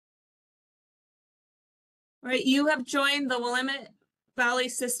All right, you have joined the Willamette Valley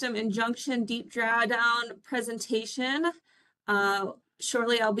System Injunction Deep Drawdown presentation.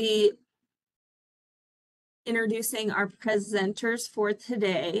 Shortly, I'll be introducing our presenters for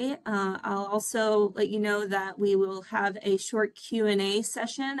today. I'll also let you know that we will have a short Q&A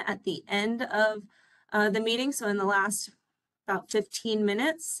session at the end of the meeting, so in the last about 15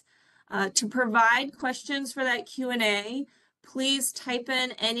 minutes. To provide questions for that Q&A, please type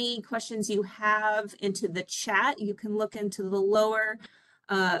in any questions you have into the chat. You can look into the lower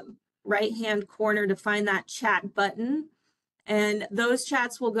right-hand corner to find that chat button. And those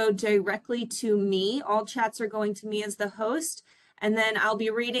chats will go directly to me. All chats are going to me as the host. And then I'll be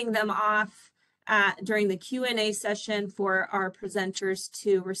reading them off during the Q&A session for our presenters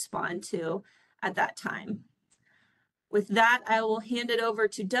to respond to at that time. With that, I will hand it over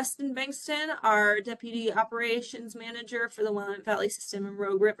to Dustin Bankston, our Deputy Operations Manager for the Willamette Valley System and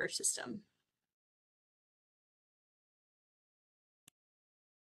Rogue River System.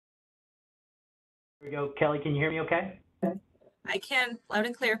 There we go. Kelly, can you hear me okay? I can, loud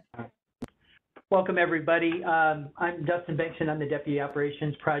and clear. Welcome, everybody. I'm Dustin Bankston. I'm the Deputy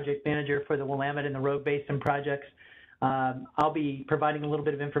Operations Project Manager for the Willamette and the Rogue Basin projects. I'll be providing a little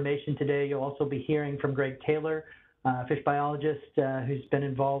bit of information today. You'll also be hearing from Greg Taylor, fish biologist who's been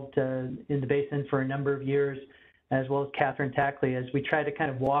involved in the basin for a number of years, as well as Catherine Tackley, as we try to kind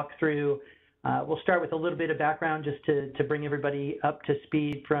of walk through. We'll start with a little bit of background just to bring everybody up to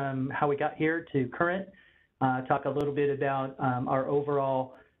speed from how we got here to current, talk a little bit about our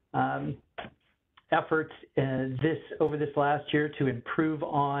overall efforts over this last year to improve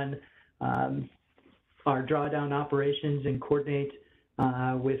on our drawdown operations and coordinate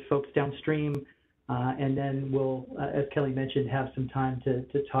with folks downstream. And then we'll, as Kelly mentioned, have some time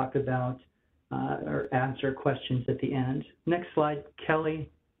to talk about or answer questions at the end. Next slide, Kelly.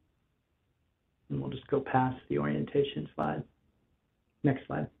 And we'll just go past the orientation slide. Next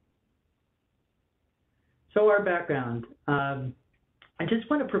slide. So our background. I just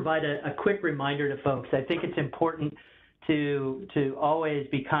want to provide a quick reminder to folks. I think it's important to always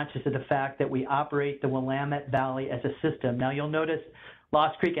be conscious of the fact that we operate the Willamette Valley as a system. Now you'll notice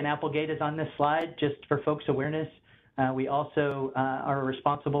Lost Creek and Applegate is on this slide, just for folks' awareness. We also are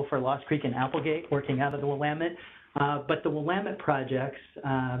responsible for Lost Creek and Applegate, working out of the Willamette. But the Willamette projects,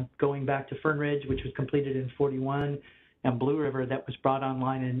 going back to Fern Ridge, which was completed in '41, and Blue River, that was brought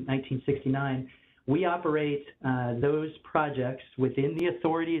online in 1969, we operate those projects within the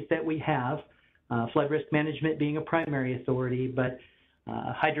authorities that we have, flood risk management being a primary authority, but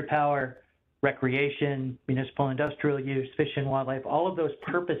hydropower, recreation, municipal industrial use, fish and wildlife, all of those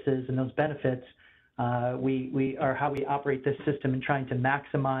purposes and those benefits we are how we operate this system and trying to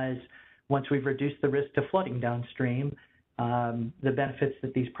maximize, once we've reduced the risk to flooding downstream, the benefits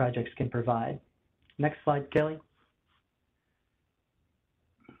that these projects can provide. Next slide, Kelly.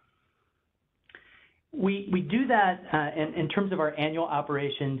 We do that in terms of our annual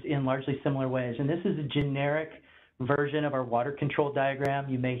operations in largely similar ways, and this is a generic version of our water control diagram.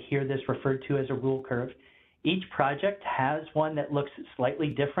 You may hear this referred to as a rule curve. Each project has one that looks slightly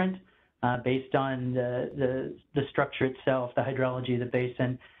different based on the structure itself, the hydrology of the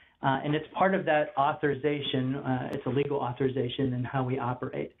basin, and it's part of that authorization. It's a legal authorization in how we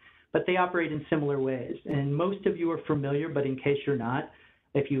operate, but they operate in similar ways. And most of you are familiar, but in case you're not,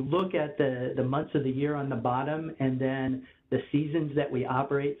 if you look at the months of the year on the bottom and then the seasons that we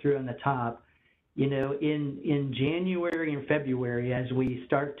operate through on the top, you know, in January and February, as we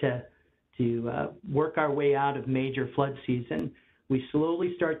start to work our way out of major flood season, we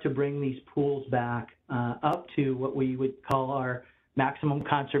slowly start to bring these pools back up to what we would call our maximum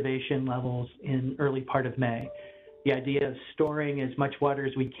conservation levels in early part of May. The idea of storing as much water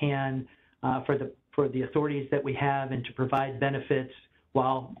as we can for the authorities that we have and to provide benefits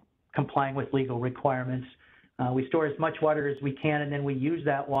while complying with legal requirements. We store as much water as we can, and then we use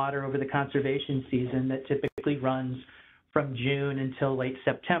that water over the conservation season that typically runs from June until late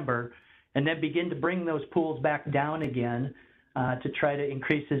September, and then begin to bring those pools back down again to try to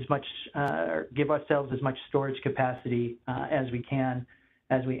increase as much, or give ourselves as much storage capacity as we can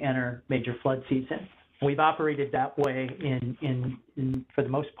as we enter major flood season. We've operated that way for the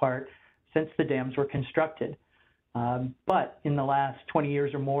most part since the dams were constructed. But in the last 20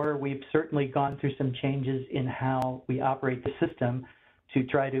 years or more, we've certainly gone through some changes in how we operate the system to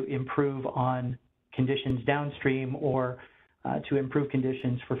try to improve on conditions downstream or to improve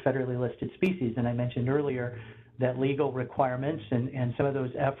conditions for federally listed species. And I mentioned earlier that legal requirements and some of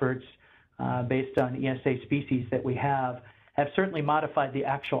those efforts based on ESA species that we have certainly modified the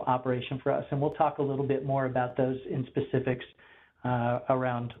actual operation for us. And we'll talk a little bit more about those in specifics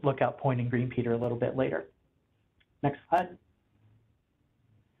around Lookout Point and Green Peter a little bit later. Next slide.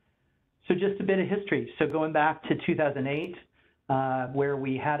 So just a bit of history. So going back to 2008, where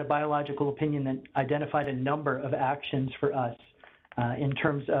we had a biological opinion that identified a number of actions for us in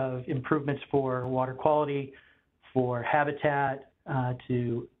terms of improvements for water quality, for habitat,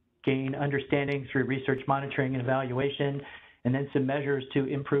 to gain understanding through research monitoring and evaluation, and then some measures to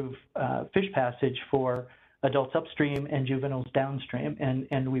improve fish passage for adults upstream and juveniles downstream.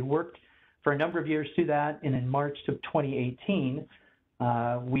 And we worked for a number of years through that, and in March of 2018,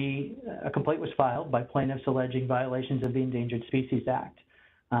 a complaint was filed by plaintiffs alleging violations of the Endangered Species Act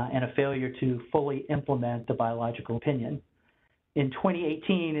and a failure to fully implement the biological opinion. In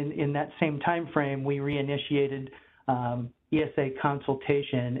 2018, in that same time frame, we reinitiated ESA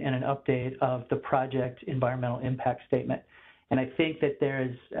consultation and an update of the project environmental impact statement. And I think that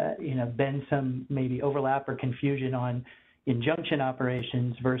there's been some maybe overlap or confusion on injunction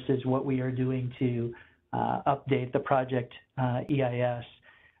operations versus what we are doing to update the project EIS.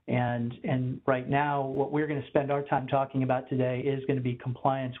 And right now, what we're going to spend our time talking about today is going to be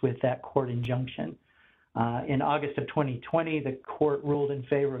compliance with that court injunction. In August of 2020, the court ruled in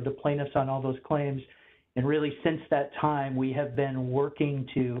favor of the plaintiffs on all those claims. And really, since that time, we have been working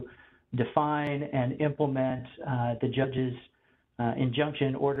to define and implement the judge's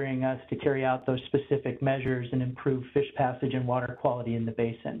injunction ordering us to carry out those specific measures and improve fish passage and water quality in the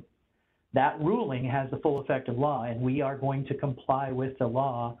basin. That ruling has the full effect of law, and we are going to comply with the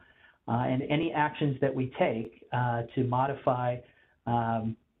law, and any actions that we take to modify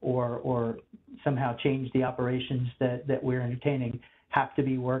or somehow change the operations that we're entertaining have to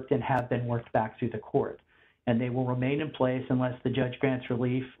be worked and have been worked back through the court. And they will remain in place unless the judge grants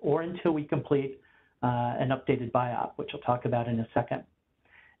relief or until we complete an updated BIOP, which I'll talk about in a second.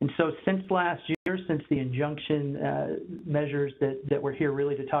 And so since last year, since the injunction measures that we're here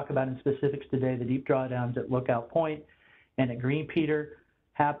really to talk about in specifics today, the deep drawdowns at Lookout Point and at Green Peter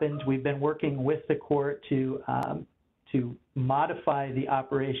happened, we've been working with the court to modify the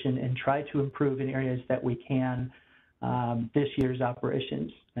operation and try to improve in areas that we can this year's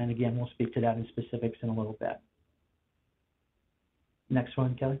operations. And again, we'll speak to that in specifics in a little bit. Next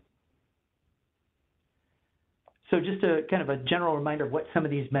one, Kelly. So just a kind of a general reminder of what some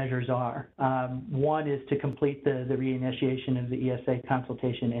of these measures are. One is to complete the reinitiation of the ESA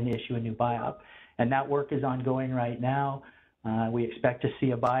consultation and issue a new BIOP. And that work is ongoing right now. We expect to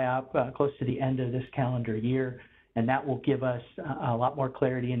see a BIOP close to the end of this calendar year, and that will give us a lot more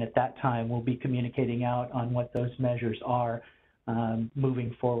clarity. And at that time, we'll be communicating out on what those measures are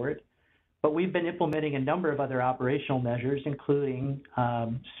moving forward. But we've been implementing a number of other operational measures, including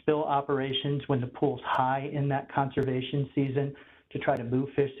spill operations when the pool's high in that conservation season to try to move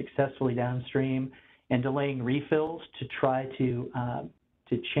fish successfully downstream, and delaying refills to try to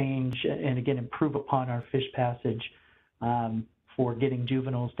change and again improve upon our fish passage for getting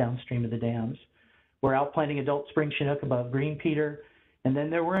juveniles downstream of the dams. We're out planting adult spring Chinook above Green Peter, and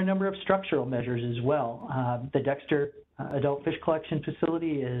then there were a number of structural measures as well. The Dexter Adult Fish Collection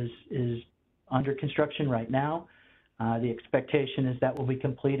Facility is under construction right now. The expectation is that will be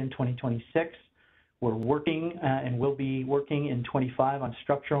complete in 2026. We're working and will be working in 25 on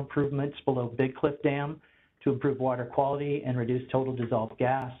structural improvements below Big Cliff Dam to improve water quality and reduce total dissolved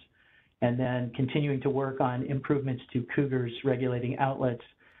gas. And then continuing to work on improvements to Cougars regulating outlets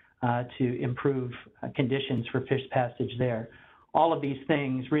to improve conditions for fish passage there. All of these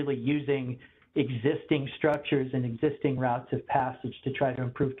things really using existing structures and existing routes of passage to try to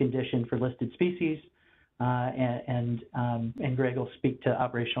improve condition for listed species, and Greg will speak to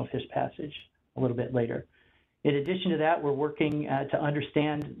operational fish passage a little bit later. In addition to that, we're working to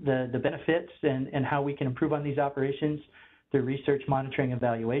understand the benefits and how we can improve on these operations through research, monitoring,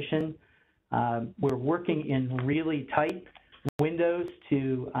 evaluation. We're working in really tight windows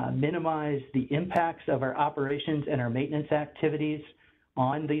to minimize the impacts of our operations and our maintenance activities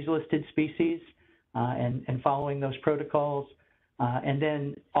on these listed species and following those protocols. And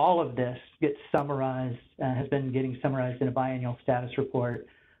then all of this gets summarized, has been getting summarized in a biannual status report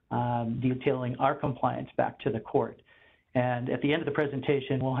detailing our compliance back to the court. And at the end of the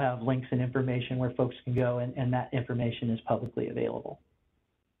presentation, we'll have links and information where folks can go, and that information is publicly available.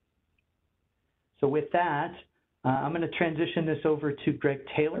 So with that, I'm going to transition this over to Greg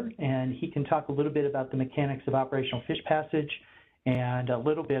Taylor, and he can talk a little bit about the mechanics of operational fish passage and a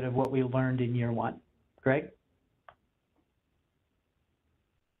little bit of what we learned in year one. Greg?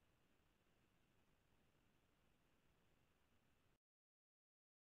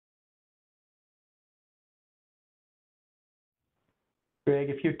 Greg,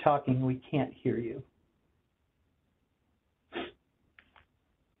 if you're talking, we can't hear you.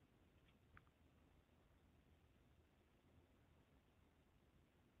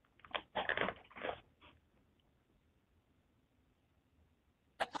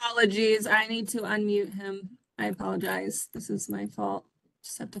 Apologies, I need to unmute him. I apologize. This is my fault.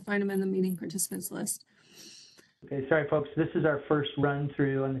 Just have to find him in the meeting participants list. Okay, sorry, folks. This is our first run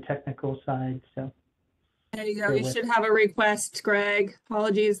through on the technical side, so. There you go. You should have a request, Greg.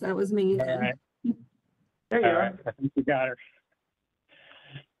 Apologies, that was me All again. right. There you All are. right. I think we got her.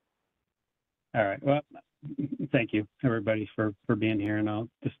 All right. Well, thank you, everybody, for being here. And I'll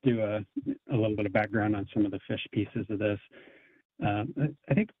just do a little bit of background on some of the fish pieces of this. I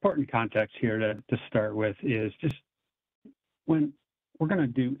think important context here to start with is just when we're going to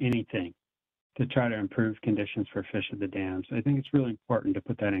do anything to try to improve conditions for fish at the dams, I think it's really important to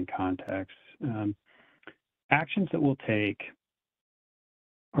put that in context. Actions that we'll take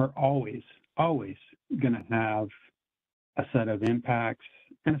are always going to have a set of impacts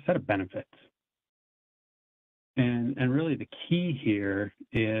and a set of benefits. And really the key here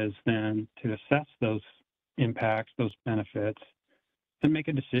is then to assess those impacts, those benefits, and make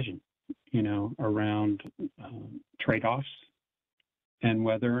a decision, you know, around trade-offs and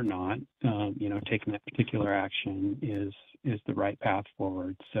whether or not, you know, taking that particular action is the right path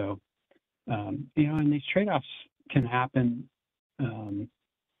forward. So, you know, and these trade-offs can happen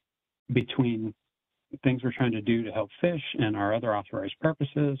between things we're trying to do to help fish and our other authorized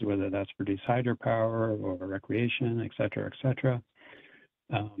purposes, whether that's produce hydropower or recreation, et cetera, et cetera.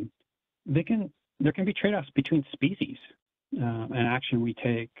 There can be trade-offs between species. An action we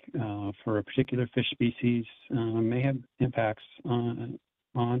take for a particular fish species may have impacts on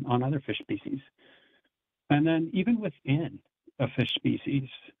other fish species. And then even within a fish species,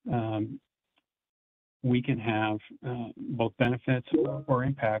 we can have both benefits or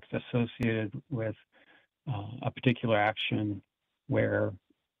impacts associated with a particular action where,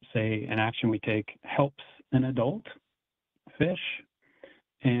 say, an action we take helps an adult fish,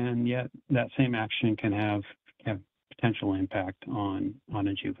 and yet that same action can have potential impact on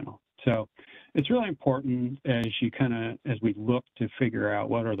a juvenile. So it's really important as we look to figure out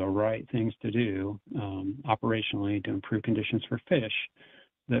what are the right things to do operationally to improve conditions for fish,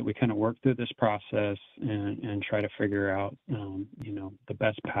 that we kind of work through this process and try to figure out, you know, the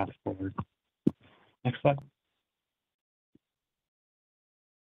best path forward. Next slide.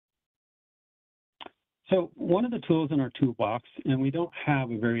 So one of the tools in our toolbox, and we don't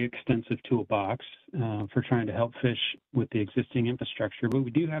have a very extensive toolbox for trying to help fish with the existing infrastructure, but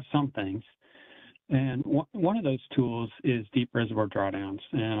we do have some things. And one of those tools is deep reservoir drawdowns,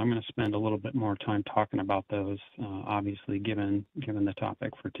 and I'm going to spend a little bit more time talking about those, obviously, given the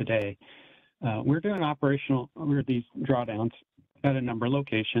topic for today. We're doing these drawdowns at a number of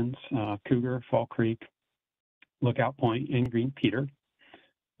locations: Cougar, Fall Creek, Lookout Point, and Green Peter.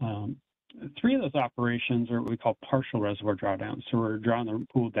 3 of those operations are what we call partial reservoir drawdowns. So we're drawing the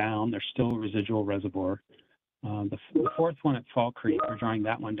pool down. There's still a residual reservoir. The 4th one at Fall Creek, we're drawing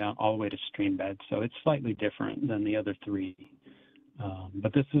that one down all the way to stream bed. So it's slightly different than the other 3.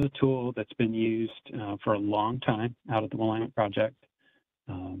 But this is a tool that's been used for a long time out at the Willamette project.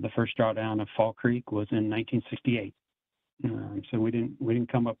 The first drawdown of Fall Creek was in 1968. So we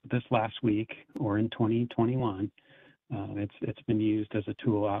didn't come up with this last week or in 2021. It's been used as a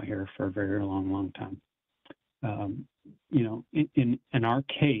tool out here for a very long time. You know, in our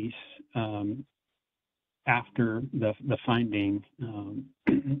case, after the finding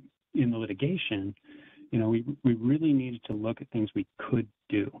in the litigation, you know, we really needed to look at things we could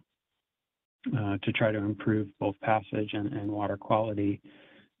do to try to improve both passage and water quality.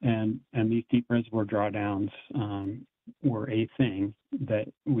 And these deep reservoir drawdowns were a thing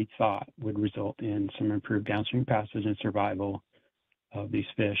that we thought would result in some improved downstream passage and survival of these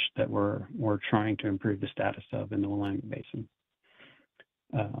fish that we're trying to improve the status of in the Willamette Basin.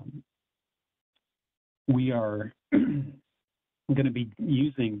 We are going to be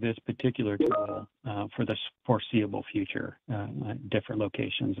using this particular tool for the foreseeable future at different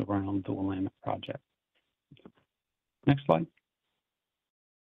locations around the Willamette project. Next slide.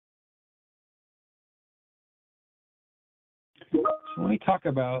 So let me talk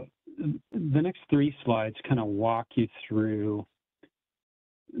about the next 3 slides, kind of walk you through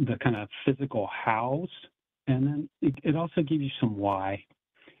the kind of physical hows, and then it also gives you some why.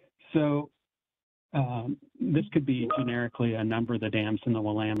 So this could be generically a number of the dams in the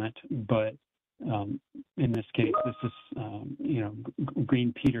Willamette, but in this case, this is, you know,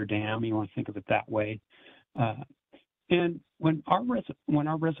 Green Peter Dam. You want to think of it that way. And when our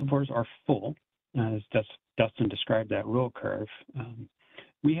reservoirs are full, as Dustin described that rule curve,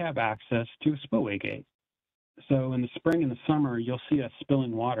 we have access to a spillway gate. So in the spring and the summer, you'll see us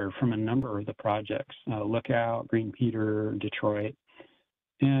spilling water from a number of the projects, Lookout, Green Peter, Detroit.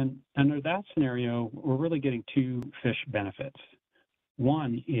 And under that scenario, we're really getting 2 fish benefits.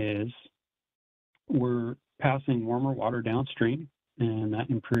 One is we're passing warmer water downstream, and that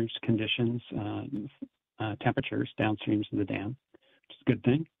improves conditions, temperatures downstream to the dam, which is a good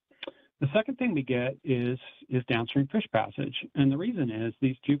thing. The second thing we get is downstream fish passage. And the reason is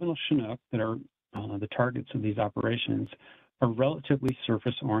these juvenile Chinook that are the targets of these operations are relatively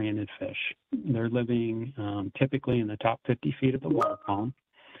surface-oriented fish. They're living typically in the top 50 feet of the water column.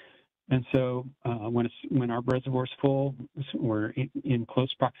 And so when our reservoir is full, we're in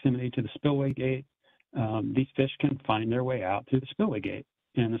close proximity to the spillway gate, these fish can find their way out through the spillway gate.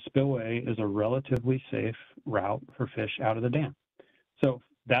 And the spillway is a relatively safe route for fish out of the dam. So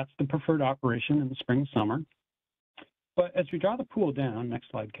that's the preferred operation in the spring and summer. But as we draw the pool down, next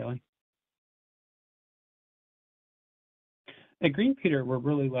slide, Kelly. At Green Peter, we're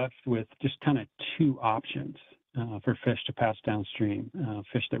really left with just kind of two options for fish to pass downstream,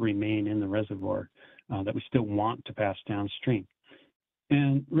 fish that remain in the reservoir that we still want to pass downstream.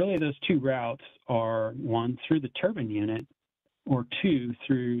 And really those two routes are one through the turbine unit or two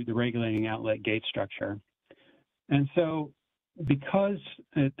through the regulating outlet gate structure. And so because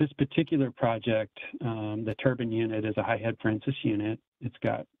at this particular project, the turbine unit is a high head Francis unit, it's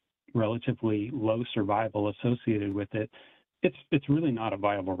got relatively low survival associated with it, it's really not a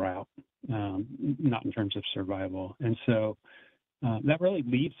viable route, not in terms of survival. And so that really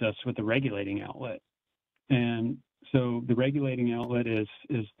leaves us with the regulating outlet. And so the regulating outlet is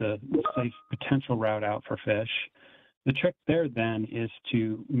the safe potential route out for fish. The trick there then is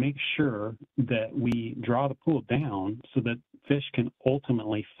to make sure that we draw the pool down so that fish can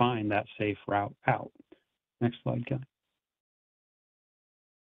ultimately find that safe route out. Next slide, Kelly.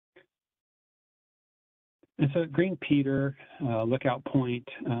 And so at Green Peter, Lookout Point,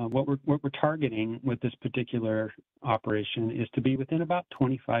 what we're targeting with this particular operation is to be within about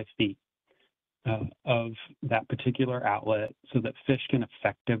 25 feet of that particular outlet so that fish can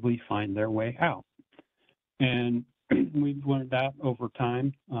effectively find their way out. And we've learned that over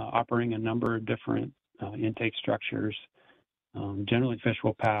time, operating a number of different intake structures. Generally, fish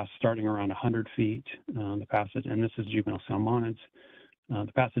will pass starting around 100 feet, the passage, and this is juvenile salmonids.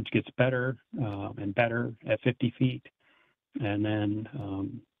 The passage gets better and better at 50 feet, and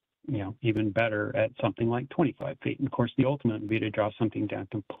then, even better at something like 25 feet. And of course, the ultimate would be to draw something down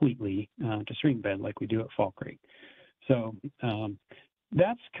completely to stream bed like we do at Fall Creek. So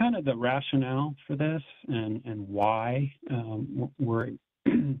that's kind of the rationale for this and why we're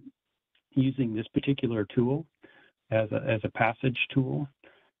using this particular tool as a passage tool.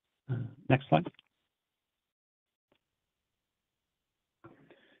 Next slide.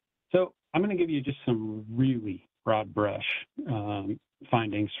 So I'm going to give you just some really broad brush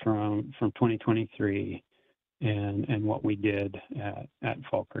findings from 2023 and what we did at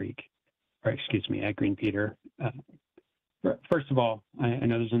Fall Creek, or excuse me, at Green Peter. First of all, I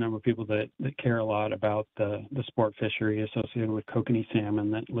know there's a number of people that care a lot about the sport fishery associated with kokanee salmon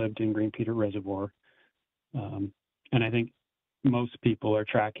that lived in Green Peter Reservoir. And I think most people are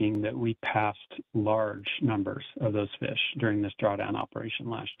tracking that we passed large numbers of those fish during this drawdown operation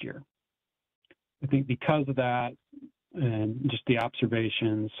last year. I think because of that and just the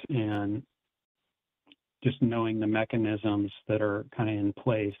observations and just knowing the mechanisms that are kind of in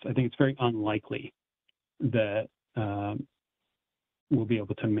place, I think it's very unlikely that we'll be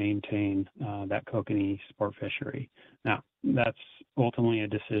able to maintain that kokanee sport fishery. Now, that's ultimately a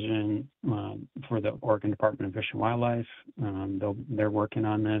decision for the Oregon Department of Fish and Wildlife. They're working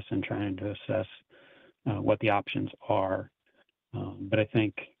on this and trying to assess what the options are. But I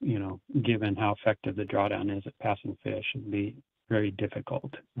think, given how effective the drawdown is at passing fish, it would be very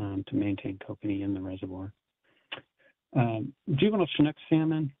difficult to maintain kokanee in the reservoir. Juvenile Chinook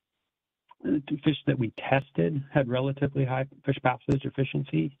salmon, the fish that we tested had relatively high fish passage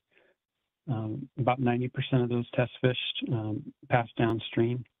efficiency. About 90% of those test fish passed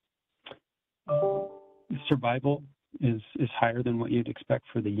downstream. Survival is higher than what you'd expect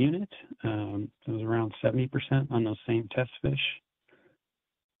for the unit. It was around 70% on those same test fish.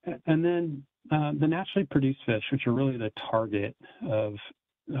 And then the naturally produced fish, which are really the target of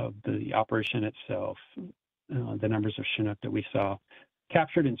the operation itself, the numbers of Chinook that we saw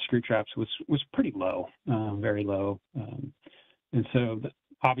captured in screw traps was pretty low, very low. And so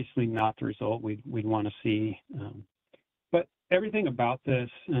obviously not the result we'd want to see. But everything about this,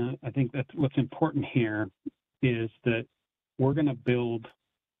 I think that what's important here is that we're going to build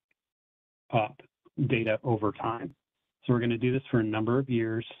up data over time. So we're going to do this for a number of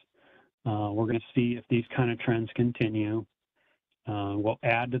years. We're going to see if these kind of trends continue. We'll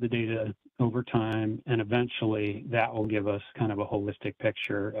add to the data over time, and eventually that will give us kind of a holistic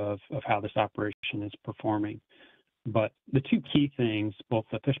picture of how this operation is performing. But the two key things, both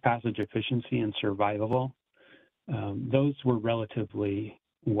the fish passage efficiency and survivable, those were relatively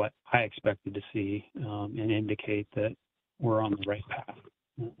what I expected to see and indicate that we're on the right path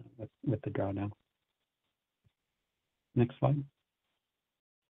with the drawdown. Next slide.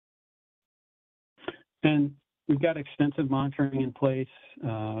 And we've got extensive monitoring in place.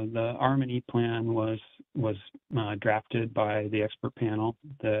 The R&E plan was drafted by the expert panel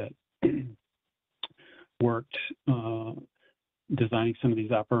that worked designing some of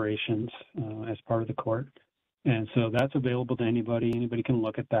these operations as part of the court. And so that's available to anybody. Anybody can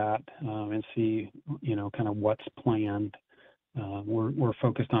look at that and see, kind of what's planned. We're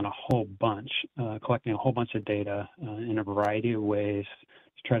focused on a whole bunch, collecting a whole bunch of data in a variety of ways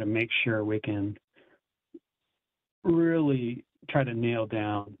to try to make sure we can really try to nail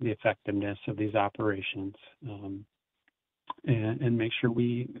down the effectiveness of these operations and make sure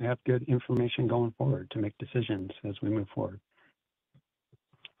we have good information going forward to make decisions as we move forward.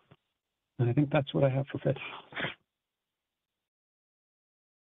 And I think that's what I have for fish.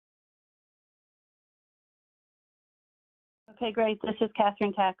 Okay, great. This is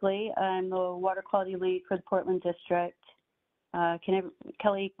Catherine Tackley. I'm the water quality lead for the Portland District.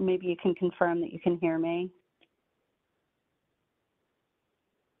 Kelly, maybe you can confirm that you can hear me.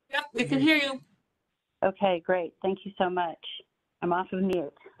 Yep, we can hear you. Okay, great. Thank you so much. I'm off of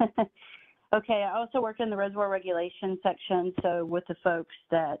mute. Okay, I also work in the reservoir regulation section, so with the folks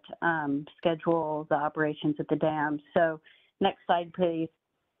that schedule the operations at the dam. So next slide, please.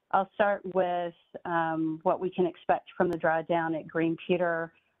 I'll start with what we can expect from the drawdown at Green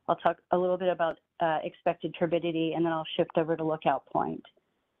Peter. I'll talk a little bit about expected turbidity, and then I'll shift over to lookout point.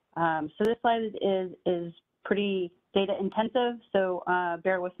 So this slide is pretty data intensive, so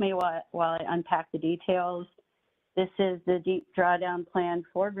bear with me while I unpack the details. This is the deep drawdown plan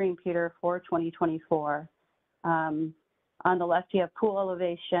for Green Peter for 2024. On the left, you have pool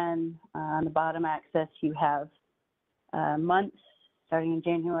elevation. On the bottom axis, you have months starting in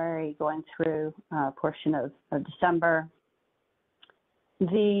January, going through a portion of December.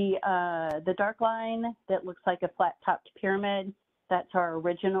 The dark line that looks like a flat-topped pyramid, that's our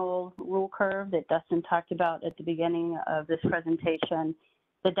original rule curve that Dustin talked about at the beginning of this presentation.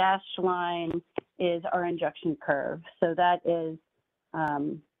 The dashed line is our injection curve. So that is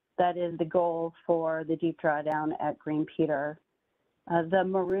the goal for the deep drawdown at Green Peter. The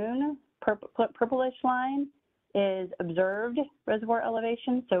maroon purplish line is observed reservoir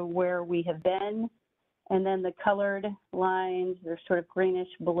elevation, so where we have been. And then the colored lines, they're sort of greenish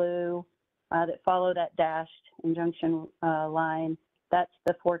blue that follow that dashed injunction line. That's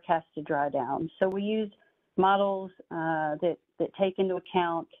the forecasted drawdown. So we use models that take into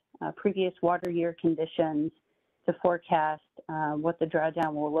account previous water year conditions to forecast what the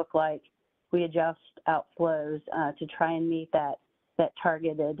drawdown will look like. We adjust outflows to try and meet that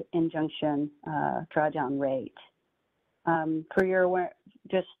targeted injunction drawdown rate. For your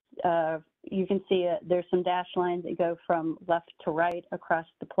awareness, you can see there's some dashed lines that go from left to right across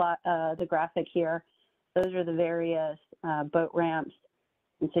the plot, the graphic here. Those are the various boat ramps.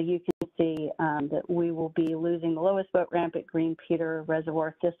 And so you can see that we will be losing the lowest boat ramp at Green Peter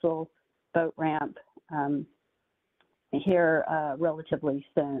Reservoir Thistle boat ramp here relatively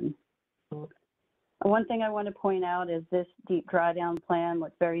soon. One thing I want to point out is this deep drawdown plan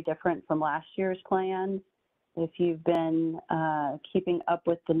looks very different from last year's plan. If you've been keeping up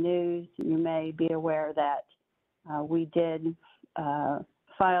with the news, you may be aware that we did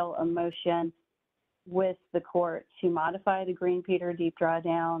file a motion with the court to modify the Green Peter deep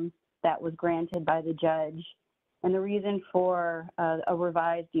drawdown. That was granted by the judge. And the reason for a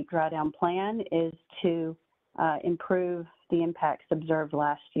revised deep drawdown plan is to improve the impacts observed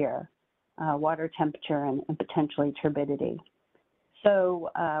last year, water temperature and potentially turbidity. So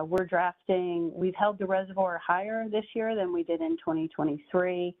we've held the reservoir higher this year than we did in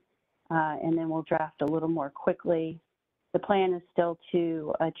 2023, and then we'll draft a little more quickly. The plan is still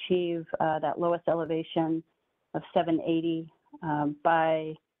to achieve that lowest elevation of 780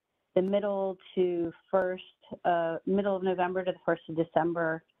 by the middle of November to the 1st of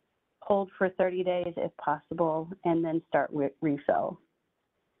December, hold for 30 days if possible, and then start refill.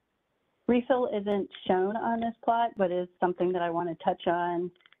 Refill isn't shown on this plot, but is something that I want to touch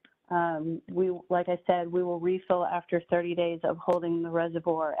on. Like I said, we will refill after 30 days of holding the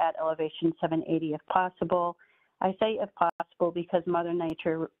reservoir at elevation 780 if possible. I say if possible because Mother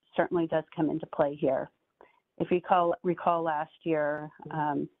Nature certainly does come into play here. If you recall last year,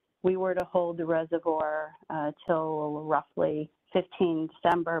 we were to hold the reservoir till roughly 15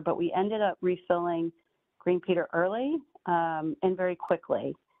 December, but we ended up refilling Green Peter early and very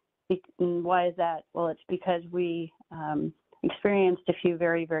quickly And why is that? Well, it's because we experienced a few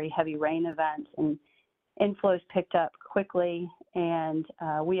very, very heavy rain events, and inflows picked up quickly, and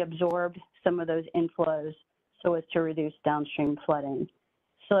we absorbed some of those inflows so as to reduce downstream flooding.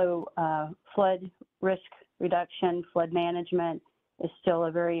 So flood risk reduction, flood management is still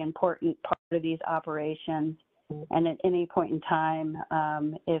a very important part of these operations. And at any point in time,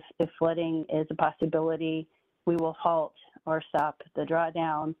 if flooding is a possibility, we will halt or stop the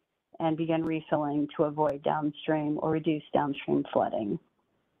drawdown and begin refilling to avoid downstream or reduce downstream flooding.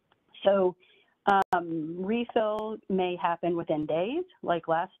 So refill may happen within days, like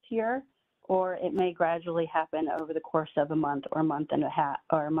last year, or it may gradually happen over the course of a month or a month and a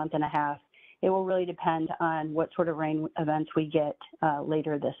half. It will really depend on what sort of rain events we get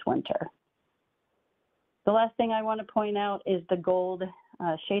later this winter. The last thing I want to point out is the gold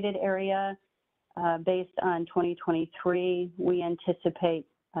shaded area. Based on 2023, we anticipate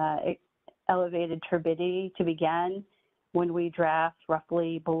elevated turbidity to begin when we draft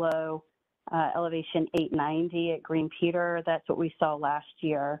roughly below elevation 890 at Green Peter. That's what we saw last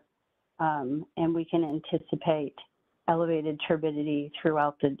year. And we can anticipate elevated turbidity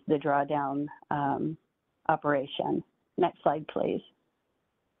throughout the drawdown operation. Next slide, please.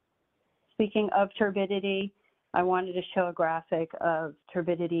 Speaking of turbidity, I wanted to show a graphic of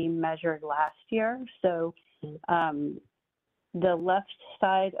turbidity measured last year. So the left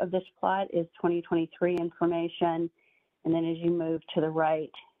side of this plot is 2023 information. And then as you move to the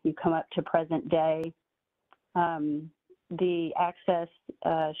right, you come up to present day. The axis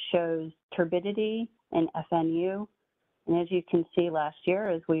shows turbidity and FNU. And as you can see last year,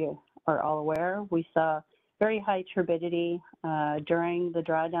 as we are all aware, we saw very high turbidity during the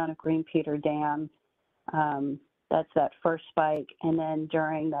drawdown of Green Peter Dam. That's that first spike. And then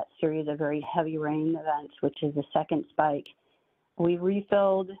during that series of very heavy rain events, which is the second spike, we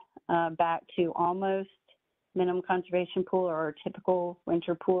refilled back to almost minimum conservation pool or typical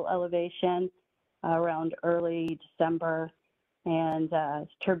winter pool elevation around early December, and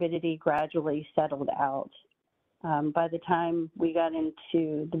turbidity gradually settled out. By the time we got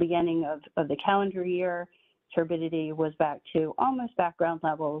into the beginning of the calendar year, turbidity was back to almost background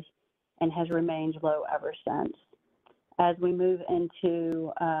levels and has remained low ever since. As we move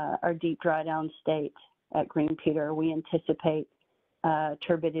into our deep drawdown state at Green Peter, we anticipate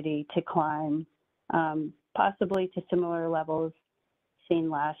turbidity to climb possibly to similar levels seen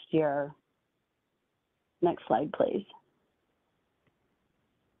last year. Next slide, please.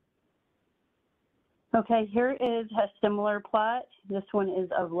 Okay, here is a similar plot. This one is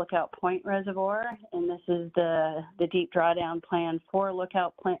of Lookout Point Reservoir, and this is the deep drawdown plan for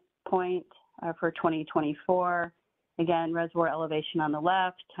Lookout Point for 2024. Again, reservoir elevation on the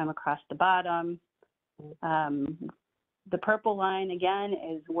left, time across the bottom. The purple line, again,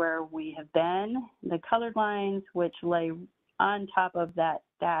 is where we have been. The colored lines, which lay on top of that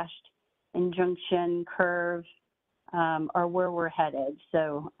dashed Injunction curve, are where we're headed,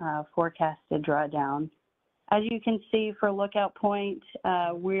 so forecasted drawdown. As you can see for Lookout Point,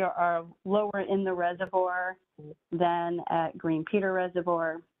 we are lower in the reservoir than at Green Peter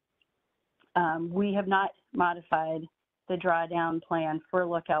Reservoir. We have not modified the drawdown plan for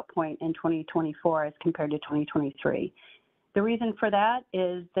Lookout Point in 2024 as compared to 2023. The reason for that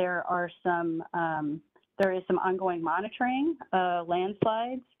is there is some ongoing monitoring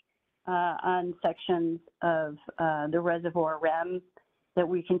landslides on sections of the reservoir REM that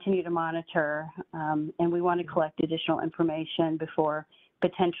we continue to monitor, and we want to collect additional information before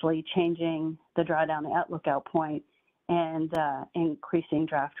potentially changing the drawdown at Lookout Point and increasing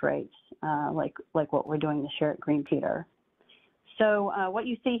draft rates like what we're doing this year at Green Peter. So what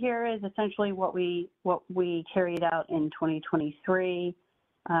you see here is essentially what we carried out in 2023.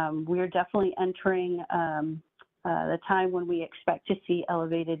 We are definitely entering the time when we expect to see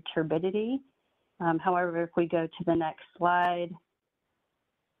elevated turbidity. However, if we go to the next slide,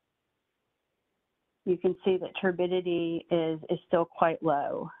 you can see that turbidity is still quite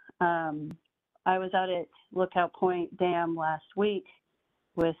low. I was out at Lookout Point Dam last week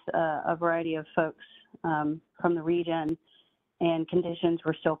with a variety of folks from the region, and conditions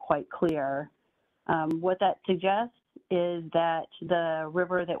were still quite clear. What that suggests is that the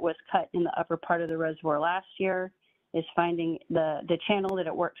river that was cut in the upper part of the reservoir last year is finding the channel that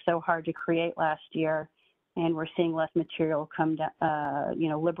it worked so hard to create last year, and we're seeing less material come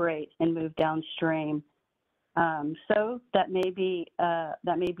down, liberate and move downstream. So that may be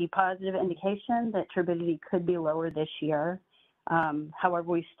positive indication that turbidity could be lower this year. However,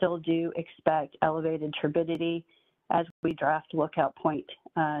 we still do expect elevated turbidity as we draft Lookout Point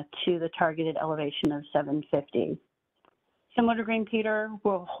to the targeted elevation of 750. Similar to Green Peter,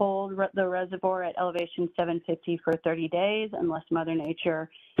 we'll hold the reservoir at elevation 750 for 30 days unless Mother Nature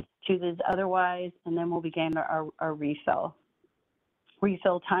chooses otherwise, and then we'll begin our refill.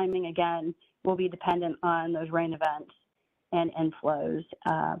 Refill timing, again, will be dependent on those rain events and inflows,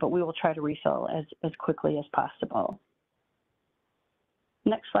 but we will try to refill as quickly as possible.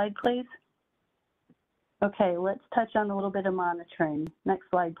 Next slide, please. Okay, let's touch on a little bit of monitoring. Next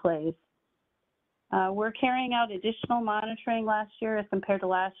slide, please. We're carrying out additional monitoring last year as compared to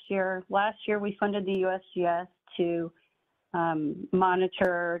last year. Last year, we funded the USGS to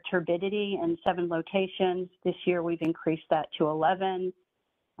monitor turbidity in 7 locations. This year, we've increased that to 11.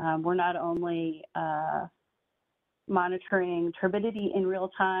 We're not only monitoring turbidity in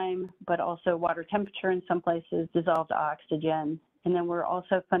real time, but also water temperature in some places, dissolved oxygen. And then we're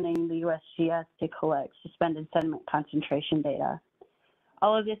also funding the USGS to collect suspended sediment concentration data.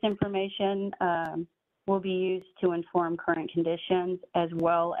 All of this information will be used to inform current conditions as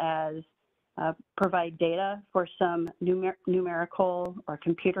well as provide data for some numerical or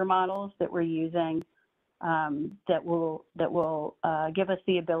computer models that we're using that will give us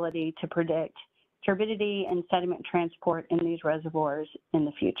the ability to predict turbidity and sediment transport in these reservoirs in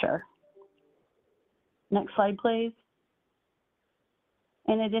the future. Next slide, please.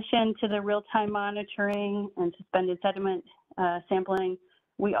 In addition to the real-time monitoring and suspended sediment sampling,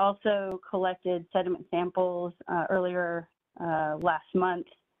 we also collected sediment samples earlier last month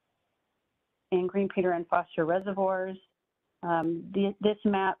in Green Peter and Foster reservoirs. This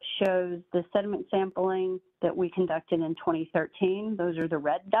map shows the sediment sampling that we conducted in 2013. Those are the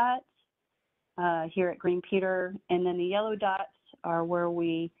red dots here at Green Peter, and then the yellow dots are where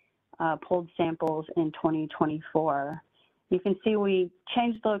we pulled samples in 2024. You can see we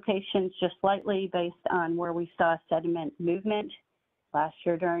changed the locations just slightly based on where we saw sediment movement last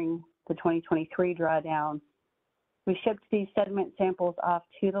year during the 2023 drawdown. We shipped these sediment samples off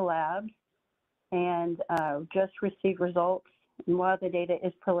to the lab and just received results. And while the data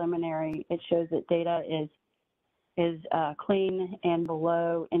is preliminary, it shows that data is clean and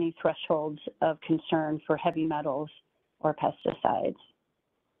below any thresholds of concern for heavy metals or pesticides.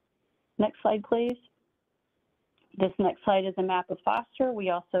 Next slide, please. This next slide is a map of Foster. We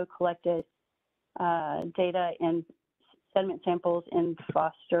also collected data and sediment samples in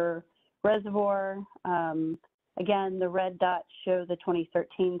Foster Reservoir. Again, the red dots show the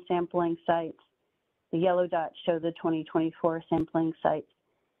 2013 sampling sites. The yellow dots show the 2024 sampling sites.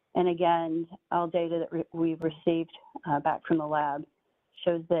 And again, all data that we've received back from the lab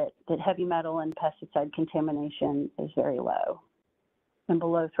shows that heavy metal and pesticide contamination is very low and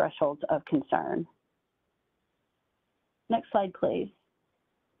below thresholds of concern. Next slide, please.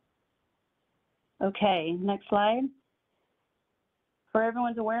 Okay, next slide. For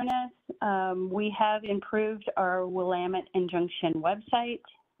everyone's awareness, we have improved our Willamette Injunction website.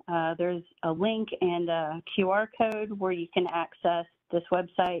 There's a link and a QR code where you can access this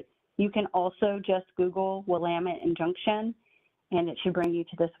website. You can also just Google Willamette Injunction, and it should bring you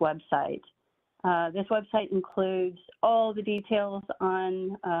to this website. This website includes all the details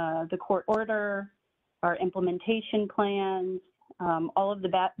on the court order, our implementation plans, all of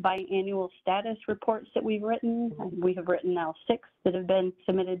the biannual status reports that we've written. We have written now 6 that have been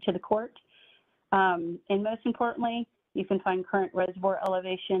submitted to the court. And most importantly, you can find current reservoir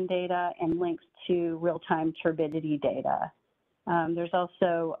elevation data and links to real-time turbidity data. There's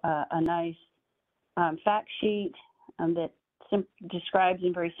also a nice fact sheet that describes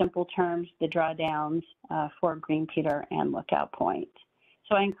in very simple terms the drawdowns for Green Peter and Lookout Point.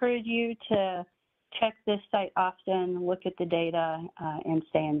 So I encourage you to check this site often, look at the data, and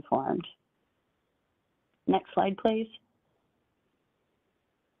stay informed. Next slide, please.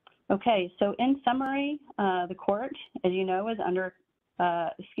 Okay, so in summary, the court, as you know, is under,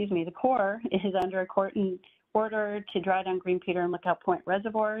 the Corps is under a court order to draw down Green Peter and Lookout Point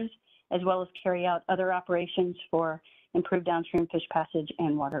reservoirs, as well as carry out other operations for improved downstream fish passage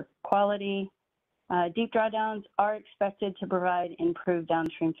and water quality. Deep drawdowns are expected to provide improved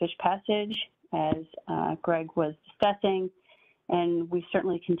downstream fish passage, as Greg was discussing, and we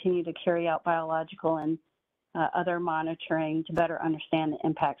certainly continue to carry out biological and other monitoring to better understand the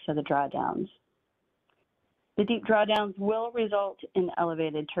impacts of the drawdowns. The deep drawdowns will result in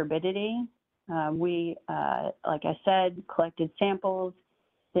elevated turbidity. We, like I said, collected samples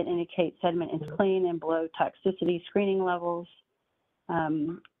that indicate sediment is clean and below toxicity screening levels.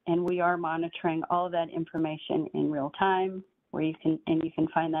 And we are monitoring all of that information in real time, where you can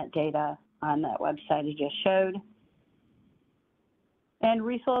find that data on that website I just showed. And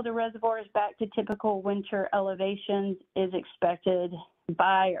refill of the reservoirs back to typical winter elevations is expected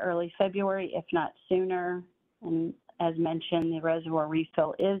by early February, if not sooner. And as mentioned, the reservoir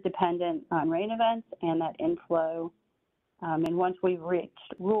refill is dependent on rain events and that inflow. And once we've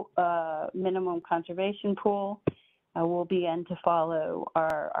reached minimum conservation pool, we'll begin to follow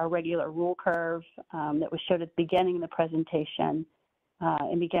our regular rule curve that was showed at the beginning of the presentation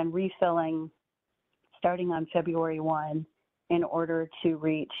and begin refilling starting on February 1 in order to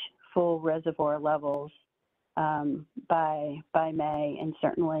reach full reservoir levels by May and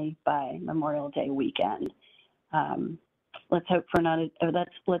certainly by Memorial Day weekend. Let's hope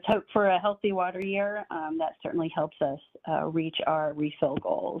for a healthy water year. That certainly helps us reach our refill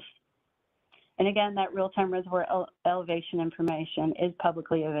goals. And again, that real-time reservoir elevation information is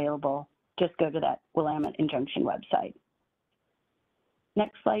publicly available. Just go to that Willamette Injunction website.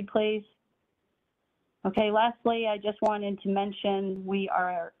 Next slide, please. Okay, lastly, I just wanted to mention we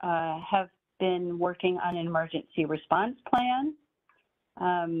have been working on an emergency response plan.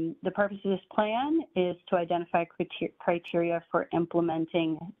 The purpose of this plan is to identify criteria for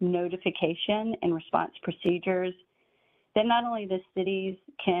implementing notification and response procedures that not only the cities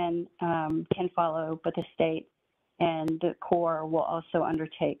can follow, but the state and the Corps will also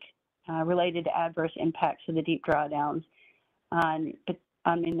undertake related to adverse impacts of the deep drawdowns on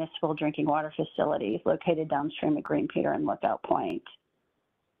municipal drinking water facilities located downstream of Green Peter and Lookout Point.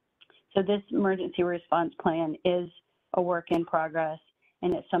 So this emergency response plan is a work in progress,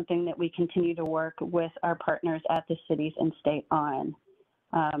 and it's something that we continue to work with our partners at the cities and state on.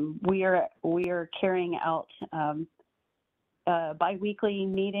 We are carrying out bi-weekly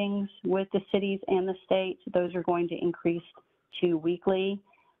meetings with the cities and the state. Those are going to increase to weekly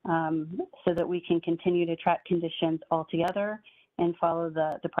so that we can continue to track conditions all together and follow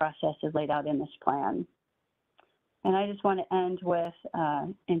the processes laid out in this plan. And I just want to end with,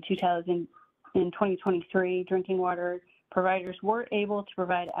 in 2023, drinking water providers were able to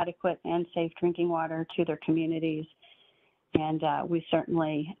provide adequate and safe drinking water to their communities. And we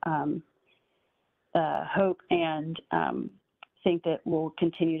certainly hope and think that we'll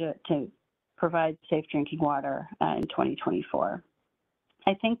continue to provide safe drinking water in 2024.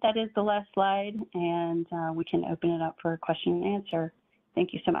 I think that is the last slide, and we can open it up for question and answer.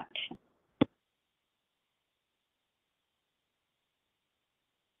 Thank you so much.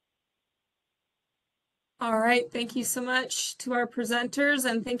 All right, thank you so much to our presenters,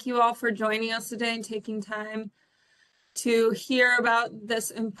 and thank you all for joining us today and taking time to hear about this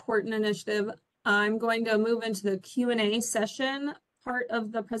important initiative. I'm going to move into the Q&A session part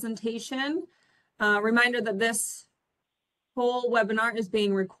of the presentation. Reminder that this whole webinar is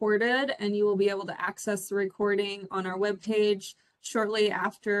being recorded, and you will be able to access the recording on our webpage shortly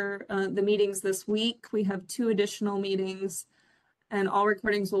after the meetings this week. We have 2 additional meetings, and all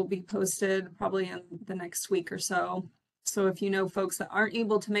recordings will be posted probably in the next week or so. So if you know folks that aren't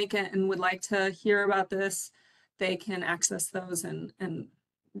able to make it and would like to hear about this, they can access those and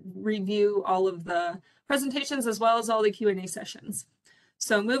review all of the presentations as well as all the Q&A sessions.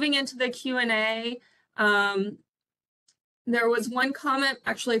 So moving into the Q&A, there was one comment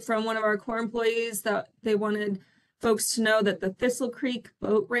actually from one of our Corps employees that they wanted folks to know that the Thistle Creek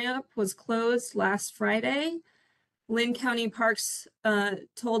boat ramp was closed last Friday. Lynn County Parks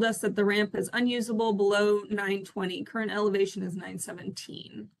told us that the ramp is unusable below 920. Current elevation is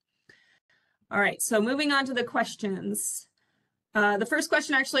 917. All right, so moving on to the questions. The first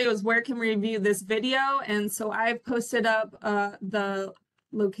question actually was, where can we review this video? And so I've posted up the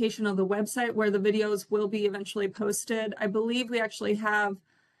location of the website where the videos will be eventually posted. I believe we actually have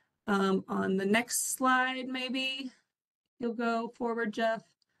on the next slide, maybe you'll go forward, Jeff.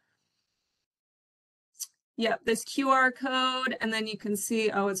 Yep, this QR code, and then you can see,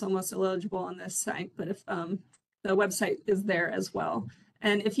 oh, it's almost illegible on this site, but if the website is there as well.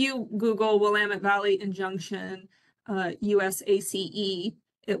 And if you Google Willamette Valley Injunction USACE,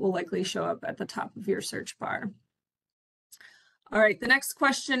 it will likely show up at the top of your search bar. All right, the next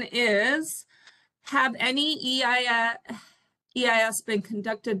question is, have any EIS been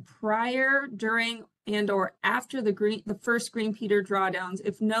conducted prior, during, and or after the first Green Peter drawdowns?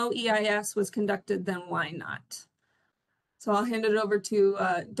 If no EIS was conducted, then why not? So I'll hand it over to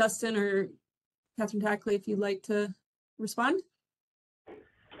Dustin or Catherine Tackley if you'd like to respond.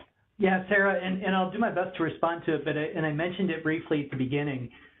 Yeah, Sarah, and I'll do my best to respond to it, but I mentioned it briefly at the beginning.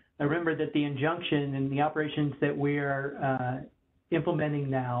 I remember that the injunction and the operations that we are implementing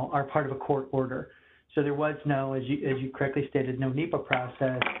now are part of a court order. So there was no, as you correctly stated, no NEPA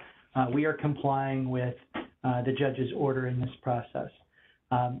process. We are complying with the judge's order in this process.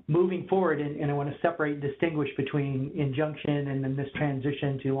 Moving forward, and I want to separate and distinguish between injunction and then this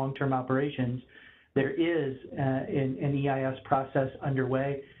transition to long-term operations, there is an EIS process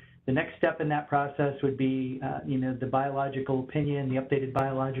underway. the next step in that process would be, the biological opinion, the updated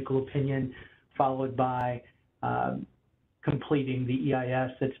biological opinion, followed by completing the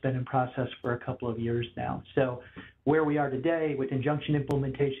EIS that's been in process for a couple of years now. So where we are today with injunction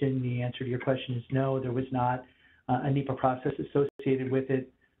implementation, the answer to your question is no, there was not a NEPA process associated with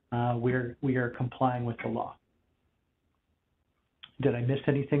it. We are complying with the law. Did I miss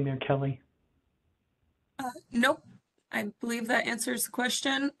anything there, Kelly? Nope. I believe that answers the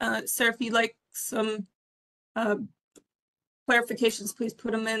question. Sir, if you'd like some clarifications, please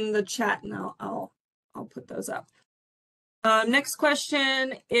put them in the chat and I'll put those up. Next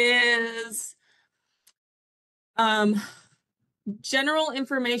question is general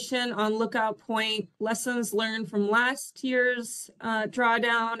information on Lookout Point, lessons learned from last year's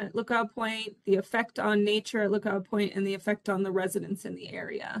drawdown at Lookout Point, the effect on nature at Lookout Point, and the effect on the residents in the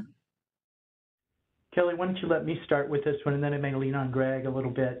area. Kelly, why don't you let me start with this one, and then I may lean on Greg a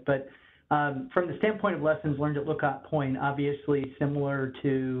little bit. But from the standpoint of lessons learned at Lookout Point, obviously similar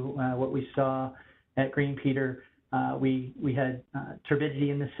to what we saw at Green Peter, we had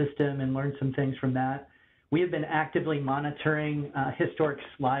turbidity in the system and learned some things from that. We have been actively monitoring historic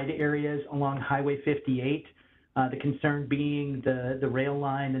slide areas along Highway 58, the concern being the rail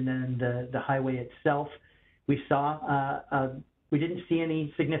line and then the highway itself. We didn't see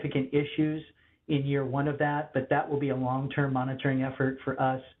any significant issues in year one of that, but that will be a long-term monitoring effort for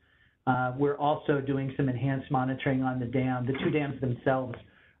us. We're also doing some enhanced monitoring on the dam. The two dams themselves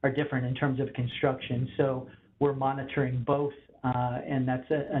are different in terms of construction, so we're monitoring both, and that's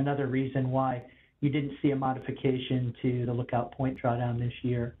another reason why you didn't see a modification to the Lookout Point drawdown this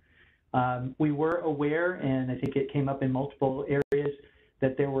year. We were aware, and I think it came up in multiple areas,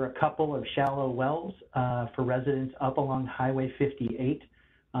 that there were a couple of shallow wells for residents up along Highway 58,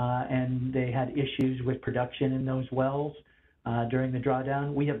 and they had issues with production in those wells during the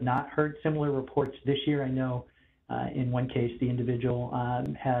drawdown. We have not heard similar reports this year. I know in one case the individual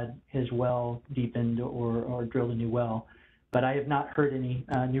had his well deepened or drilled a new well, but I have not heard any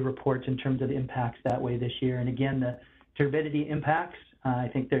new reports in terms of the impacts that way this year. And again, the turbidity impacts, I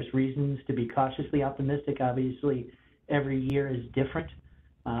think there's reasons to be cautiously optimistic. Obviously, every year is different,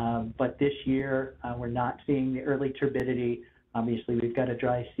 but this year we're not seeing the early turbidity. Obviously, we've got a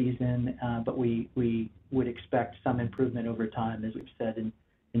dry season, but we would expect some improvement over time, as we've said,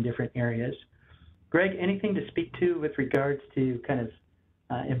 in different areas. Greg, anything to speak to with regards to kind of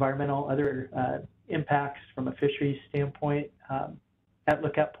environmental, other impacts from a fisheries standpoint at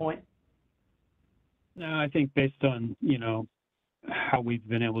Lookout Point? No, I think based on, how we've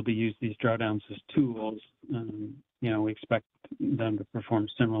been able to use these drawdowns as tools, we expect them to perform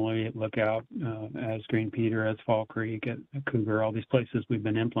similarly at Lookout, as Green Peter, as Fall Creek, at Cougar, all these places we've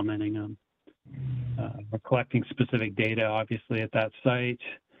been implementing them. We're collecting specific data, obviously, at that site.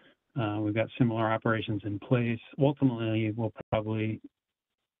 We've got similar operations in place. Ultimately, we'll probably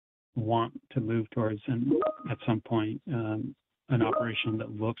want to move towards, at some point, an operation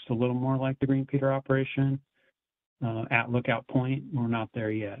that looks a little more like the Green Peter operation at Lookout Point. We're not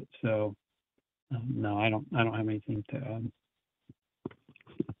there yet, so no, I don't have anything to add.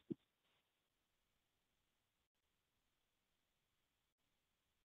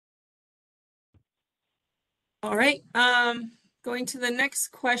 All right, going to the next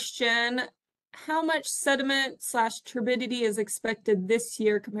question. How much sediment/turbidity is expected this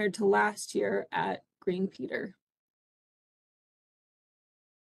year compared to last year at Green Peter?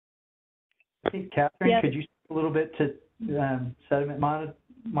 Hey, Catherine, Yes. Could you speak a little bit to sediment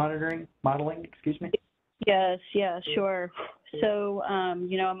modeling, excuse me? Yes, yeah, sure. So, a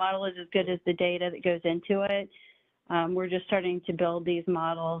model is as good as the data that goes into it. We're just starting to build these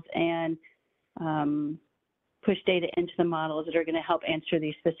models and push data into the models that are going to help answer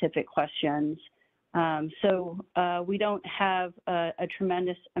these specific questions. We don't have a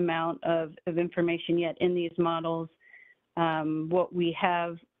tremendous amount of information yet in these models. What we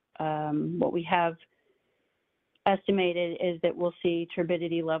have estimated is that we'll see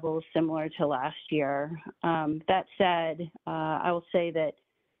turbidity levels similar to last year. That said, I will say that,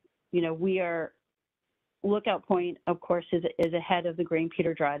 Lookout Point, of course, is ahead of the Green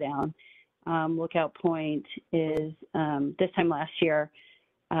Peter drawdown. Lookout Point is, this time last year,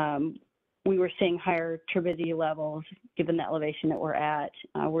 we were seeing higher turbidity levels given the elevation that we're at.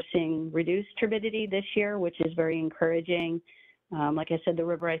 We're seeing reduced turbidity this year, which is very encouraging. Like I said, the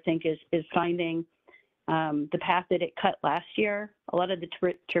river, I think, is finding the path that it cut last year. A lot of the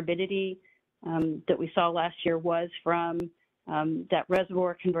turbidity that we saw last year was from that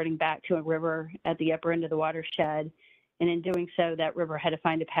reservoir converting back to a river at the upper end of the watershed. And in doing so, that river had to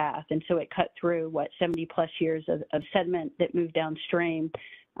find a path. And so it cut through, 70 plus years of sediment that moved downstream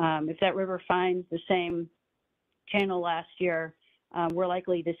If that river finds the same channel last year, we're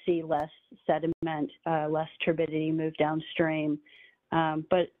likely to see less sediment, less turbidity move downstream.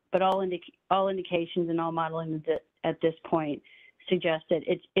 But all indications and all modeling at this point suggest that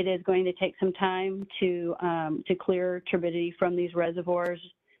it is going to take some time to clear turbidity from these reservoirs.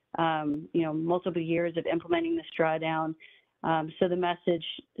 Multiple years of implementing this drawdown. So the message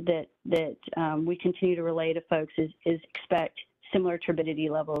that we continue to relay to folks is expect similar turbidity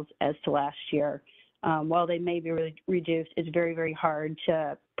levels as to last year. While they may be reduced, it's very, very hard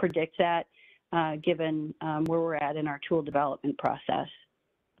to predict that given where we're at in our tool development process.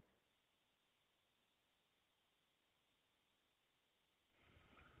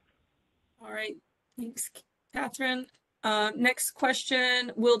 All right, thanks, Catherine. Next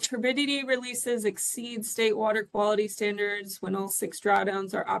question, will turbidity releases exceed state water quality standards when all 6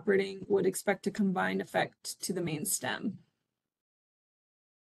 drawdowns are operating? Would expect a combined effect to the main stem?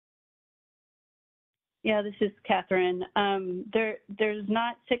 Yeah, this is Catherine. There's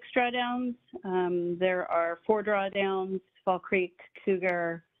not 6 drawdowns. There are 4 drawdowns, Fall Creek,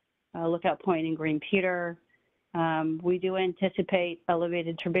 Cougar, Lookout Point, and Green Peter. We do anticipate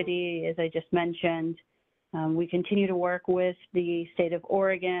elevated turbidity, as I just mentioned. We continue to work with the state of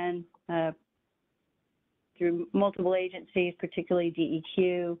Oregon through multiple agencies, particularly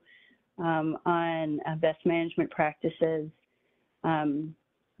DEQ, on best management practices.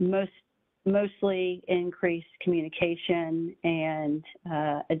 Mostly increased communication and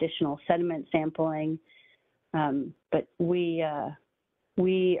additional sediment sampling, but we're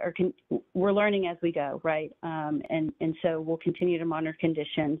learning as we go, right? And so we'll continue to monitor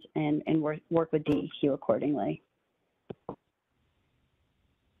conditions and work with DEQ accordingly.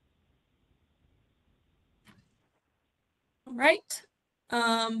 All right.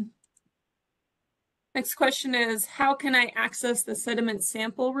 Next question is, how can I access the sediment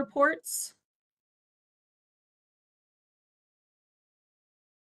sample reports?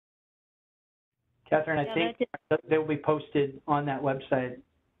 Catherine, I think they will be posted on that website,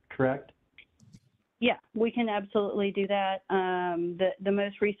 correct? Yeah, we can absolutely do that. The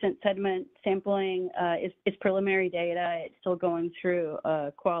most recent sediment sampling is preliminary data. It's still going through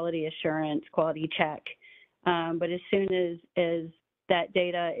quality assurance, quality check. But as soon as that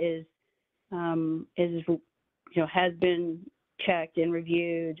data has been checked and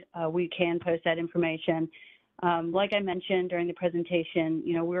reviewed, we can post that information. Like I mentioned during the presentation,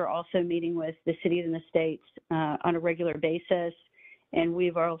 we're also meeting with the cities and the states on a regular basis, and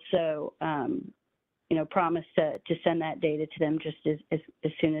we've also, promised to send that data to them just as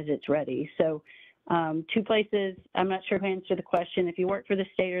soon as it's ready. So 2 places, I'm not sure if I answered the question. If you work for the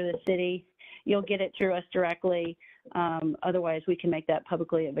state or the city, you'll get it through us directly. Otherwise, we can make that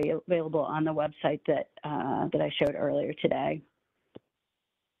publicly available on the website that I showed earlier today.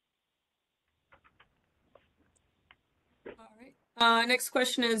 All right. Next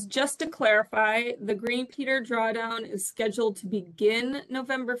question is, just to clarify, the Green Peter drawdown is scheduled to begin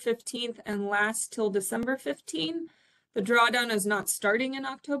November 15th and last till December 15th. The drawdown is not starting in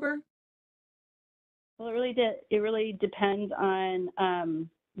October? Well, it really depends on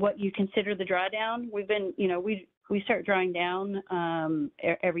what you consider the drawdown. We've been, we start drawing down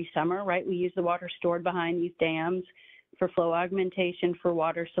every summer, right? We use the water stored behind these dams for flow augmentation, for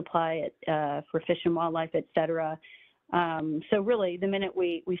water supply, for fish and wildlife, et cetera. So really, the minute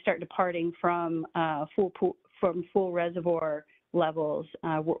we start departing from full reservoir levels,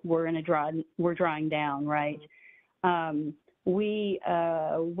 we're drawing down, right? We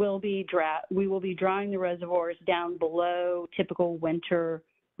will be drawing the reservoirs down below typical winter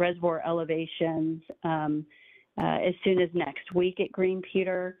reservoir elevations as soon as next week at Green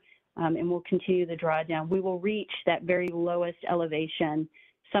Peter, and we'll continue the drawdown. We will reach that very lowest elevation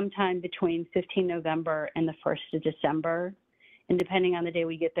sometime between 15 November and the 1st of December. And depending on the day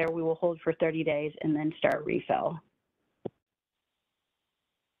we get there, we will hold for 30 days and then start refill.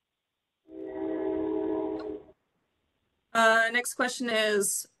 Next question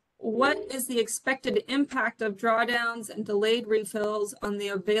is, what is the expected impact of drawdowns and delayed refills on the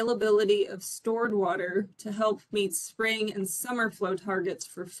availability of stored water to help meet spring and summer flow targets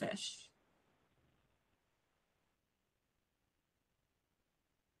for fish?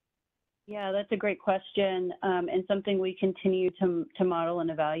 Yeah, that's a great question, and something we continue to model and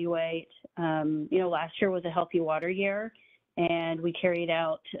evaluate. Last year was a healthy water year, and we carried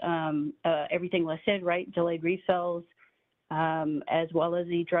out everything listed, right? Delayed refills, as well as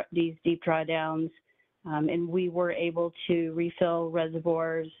these deep drawdowns, and we were able to refill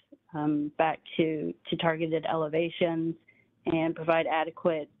reservoirs back to targeted elevations and provide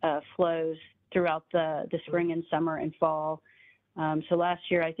adequate flows throughout the spring and summer and fall. So last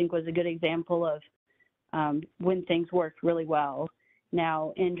year, I think, was a good example of when things worked really well.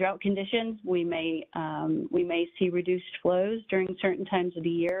 Now, in drought conditions, we may see reduced flows during certain times of the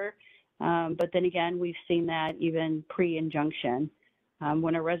year, but then again, we've seen that even pre-injunction.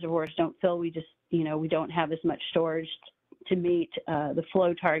 When our reservoirs don't fill, we just, we don't have as much storage to meet the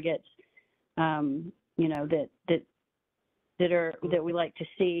flow targets, that we like to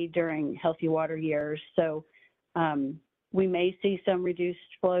see during healthy water years. So we may see some reduced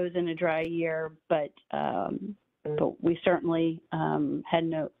flows in a dry year, but we certainly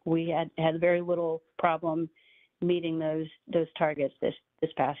had very little problem meeting those targets this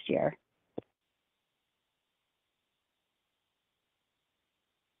past year.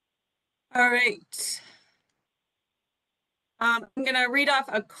 All right. I'm going to read off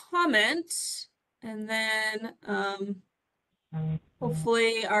a comment, and then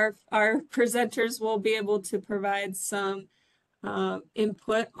hopefully our presenters will be able to provide some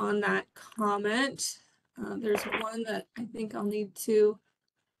input on that comment. There's one that I think I'll need to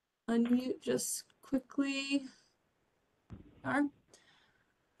unmute just quickly. All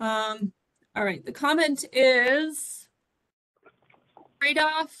right, the comment is: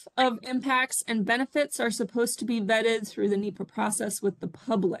 trade-off of impacts and benefits are supposed to be vetted through the NEPA process with the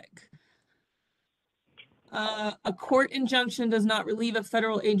public. A court injunction does not relieve a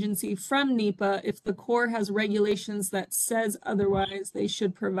federal agency from NEPA. If the Corps has regulations that says otherwise, they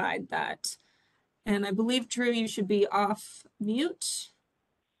should provide that. And I believe, Drew, you should be off mute.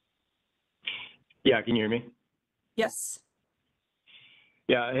 Yeah, can you hear me? Yes.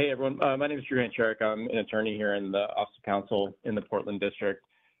 Yeah, hey everyone. My name is Drew Hancharik. I'm an attorney here in the Office of Counsel in the Portland District.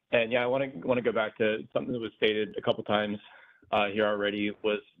 And yeah, I want to go back to something that was stated a couple times here already,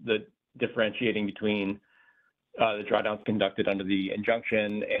 was the differentiating between the drawdowns conducted under the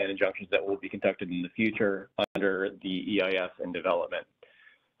injunction and injunctions that will be conducted in the future under the EIS and development.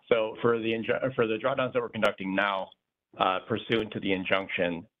 So for the drawdowns that we're conducting now, pursuant to the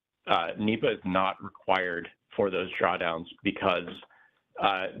injunction, NEPA is not required for those drawdowns because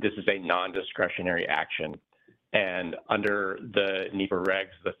this is a non-discretionary action. And under the NEPA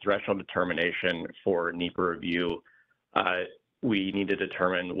regs, the threshold determination for NEPA review, we need to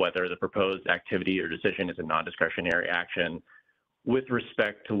determine whether the proposed activity or decision is a non-discretionary action with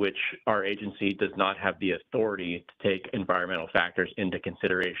respect to which our agency does not have the authority to take environmental factors into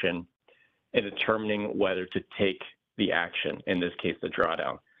consideration in determining whether to take the action, in this case, the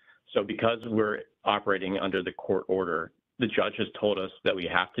drawdown. So because we're operating under the court order, the judge has told us that we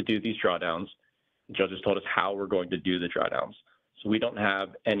have to do these drawdowns. The judge has told us how we're going to do the drawdowns. So we don't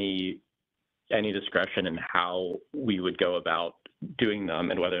have any discretion in how we would go about doing them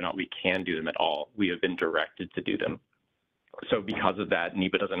and whether or not we can do them at all. We have been directed to do them. So because of that,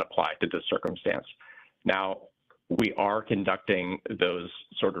 NEPA doesn't apply to this circumstance. Now, we are conducting those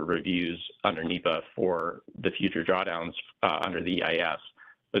sort of reviews under NEPA for the future drawdowns under the EIS,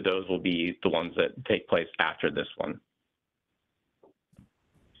 but those will be the ones that take place after this one.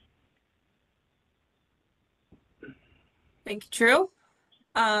 Thank you, Drew.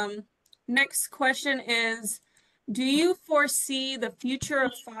 Next question is, do you foresee the future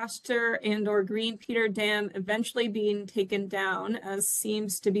of Foster and/or Green Peter Dam eventually being taken down, as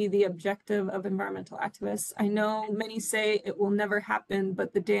seems to be the objective of environmental activists? I know many say it will never happen,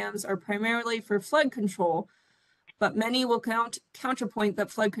 but the dams are primarily for flood control, but many will counterpoint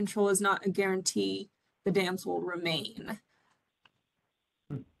that flood control is not a guarantee the dams will remain.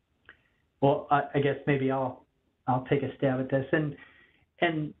 Well, I guess maybe I'll take a stab at this. And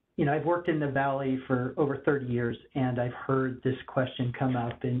you know, I've worked in the Valley for over 30 years, and I've heard this question come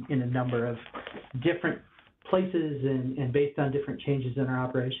up in a number of different places and based on different changes in our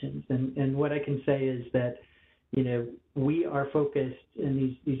operations. And what I can say is that, you know, we are focused,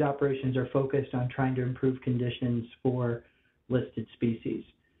 and these operations are focused on trying to improve conditions for listed species.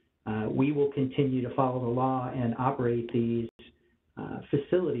 We will continue to follow the law and operate these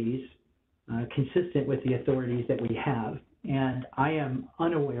facilities consistent with the authorities that we have. And I am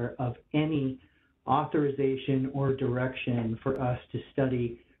unaware of any authorization or direction for us to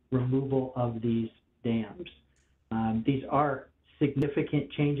study removal of these dams. These are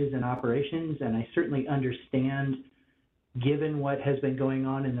significant changes in operations, and I certainly understand, given what has been going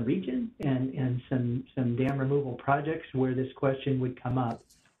on in the region and some dam removal projects where this question would come up.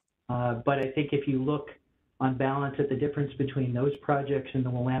 But I think if you look on balance at the difference between those projects and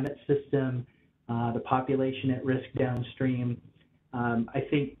the Willamette system, the population at risk downstream, I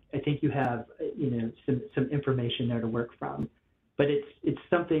think you have, you know, some information there to work from. But it's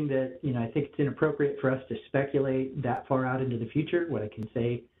something that, you know, I think it's inappropriate for us to speculate that far out into the future. What I can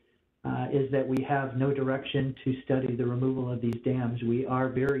say is that we have no direction to study the removal of these dams. We are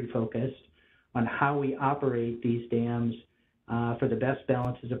very focused on how we operate these dams for the best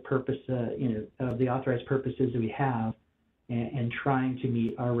balances of purpose, of the authorized purposes that we have, and trying to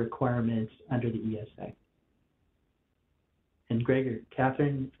meet our requirements under the ESA. And Greg or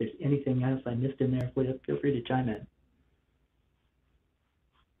Catherine, if there's anything else I missed in there, feel free to chime in.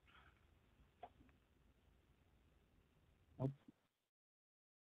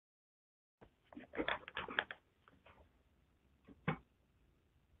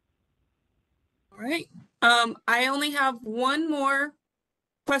 All right. I only have one more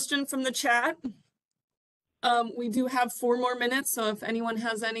question from the chat. We do have 4 more minutes, so if anyone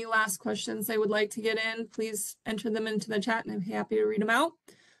has any last questions they would like to get in, please enter them into the chat and I'm happy to read them out.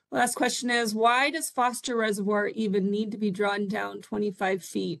 Last question is, why does Foster Reservoir even need to be drawn down 25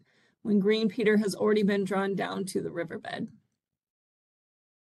 feet when Green Peter has already been drawn down to the riverbed?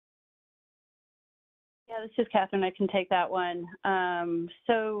 Yeah, this is Catherine. I can take that one.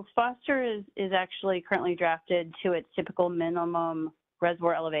 So Foster is actually currently drafted to its typical minimum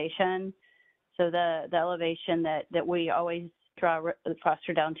reservoir elevation. So the elevation that we always draw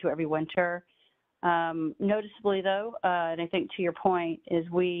Foster down to every winter. Noticeably though, and I think to your point, is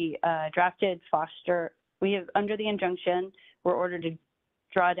we drafted Foster, we have under the injunction, we're ordered to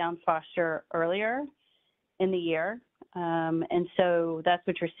draw down Foster earlier in the year. And so that's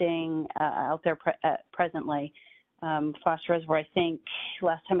what you're seeing out there presently. Foster Reservoir, I think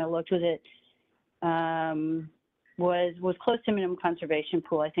last time I looked with it, was close to minimum conservation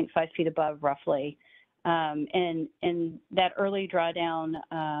pool, I think 5 feet above roughly. And that early drawdown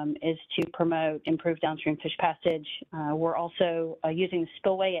is to promote improved downstream fish passage. We're also using the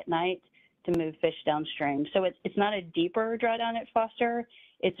spillway at night to move fish downstream. So it's not a deeper drawdown at Foster,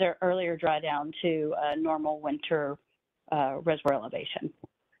 it's an earlier drawdown to normal winter reservoir elevation.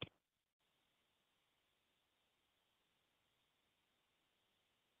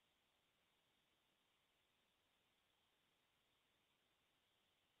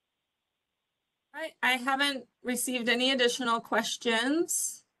 I haven't received any additional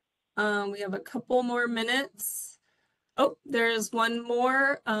questions. We have a couple more minutes. Oh, there's one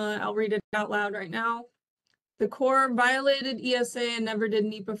more. I'll read it out loud right now. The Corps violated ESA and never did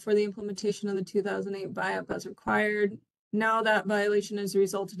NEPA for the implementation of the 2008 BIOP as required. Now that violation has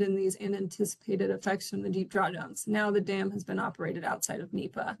resulted in these unanticipated effects from the deep drawdowns. Now the dam has been operated outside of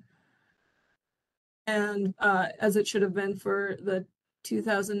NEPA. And as it should have been for the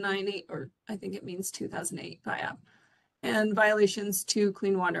 2009-8, or I think it means 2008 BIOP, and violations to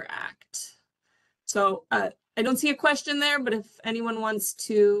Clean Water Act. So I don't see a question there, but if anyone wants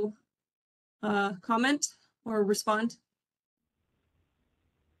to comment or respond.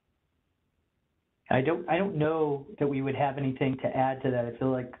 I don't know that we would have anything to add to that. I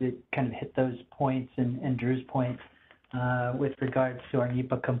feel like it kind of hit those points and Drew's points with regards to our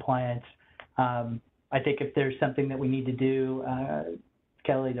NEPA compliance. I think if there's something that we need to do,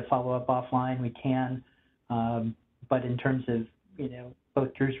 Kelly, to follow up offline, we can. But in terms of,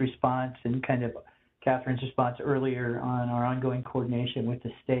 both Drew's response and kind of Catherine's response earlier on our ongoing coordination with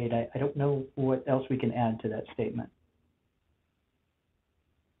the state, I don't know what else we can add to that statement.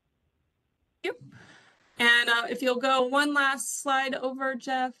 Yep. And if you'll go one last slide over,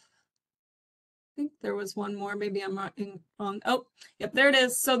 Jeff. I think there was one more, maybe I'm not on. Oh, yep, there it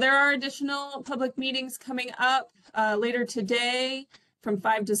is. So there are additional public meetings coming up later today from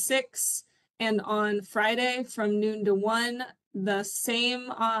 5 to 6 and on Friday from noon to 1. The same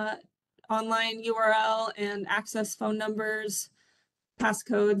online URL and access phone numbers,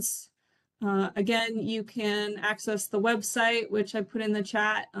 passcodes. Again, you can access the website, which I put in the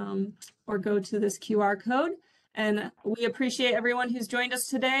chat, or go to this QR code. And we appreciate everyone who's joined us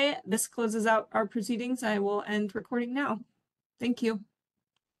today. This closes out our proceedings. I will end recording now. Thank you.